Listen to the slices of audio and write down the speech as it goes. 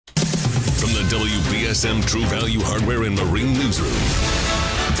From the WBSM True Value Hardware and Marine Newsroom,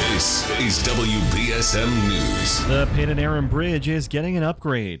 this is WBSM News. The Payne-Arun Bridge is getting an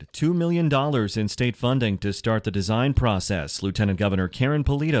upgrade. $2 million in state funding to start the design process. Lieutenant Governor Karen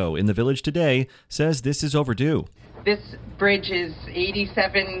Polito in the Village Today says this is overdue. This bridge is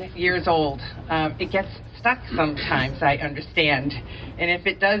 87 years old. It gets stuck sometimes, I understand. And if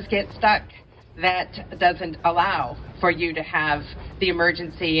it does get stuck, that doesn't allow for you to have the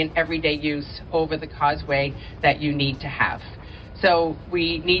emergency and everyday use over the causeway that you need to have. So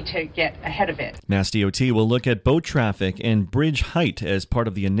we need to get ahead of it. Mass DOT will look at boat traffic and bridge height as part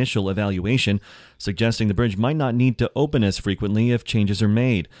of the initial evaluation, suggesting the bridge might not need to open as frequently if changes are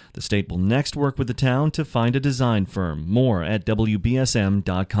made. The state will next work with the town to find a design firm. More at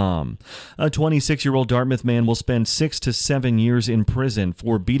WBSM.com. A 26-year-old Dartmouth man will spend 6 to 7 years in prison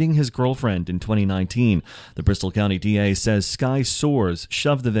for beating his girlfriend in 2019. The Bristol County DA says Sky Soares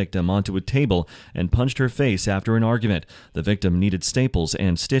shoved the victim onto a table and punched her face after an argument. The victim needed staples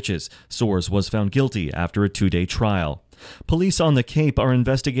and stitches. Soares was found guilty after a 2-day trial. Police on the Cape are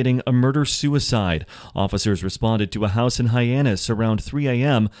investigating a murder-suicide. Officers responded to a house in Hyannis around 3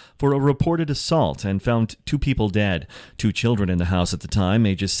 a.m. for a reported assault and found 2 people dead. 2 children in the house at the time,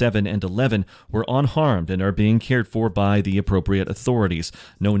 ages 7 and 11, were unharmed and are being cared for by the appropriate authorities.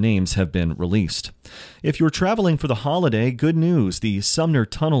 No names have been released. If you're traveling for the holiday, good news. The Sumner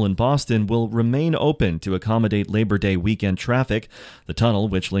Tunnel in Boston will remain open to accommodate Labor Day weekend traffic. The tunnel,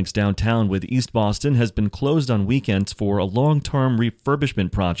 which links downtown with East Boston, has been closed on weekends for a long-term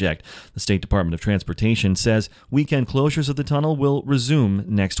refurbishment project. The State Department of Transportation says weekend closures of the tunnel will resume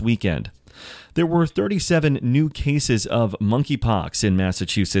next weekend. There were 37 new cases of monkeypox in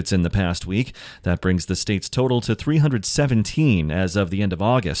Massachusetts in the past week. That brings the state's total to 317 as of the end of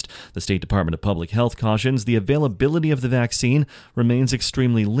August. The State Department of Public Health cautions the availability of the vaccine remains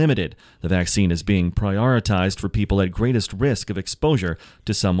extremely limited. The vaccine is being prioritized for people at greatest risk of exposure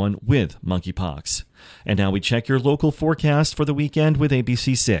to someone with monkeypox. And now we check your local forecast for the weekend with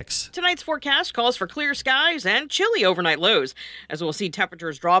ABC6. Tonight's forecast calls for clear skies and chilly overnight lows, as we'll see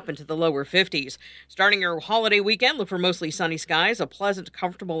temperatures drop into the lower 50s. Starting your holiday weekend, look for mostly sunny skies, a pleasant,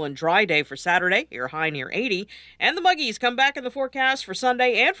 comfortable, and dry day for Saturday, your high near 80. And the muggies come back in the forecast for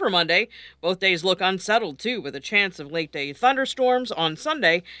Sunday and for Monday. Both days look unsettled, too, with a chance of late-day thunderstorms on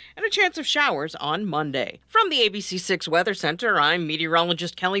Sunday and a chance of showers on Monday. From the ABC6 Weather Center, I'm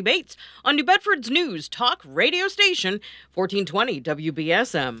meteorologist Kelly Bates on New Bedford's News Talk radio station, 1420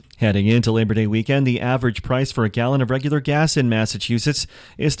 WBSM. Heading into Labor Day weekend, the average price for a gallon of regular gas in Massachusetts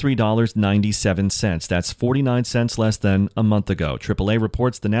is $3.97. That's 49 cents less than a month ago. AAA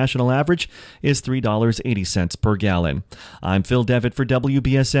reports the national average is $3.80 per gallon. I'm Phil Devitt for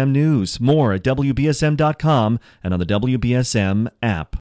WBSM News. More at WBSM.com and on the WBSM app.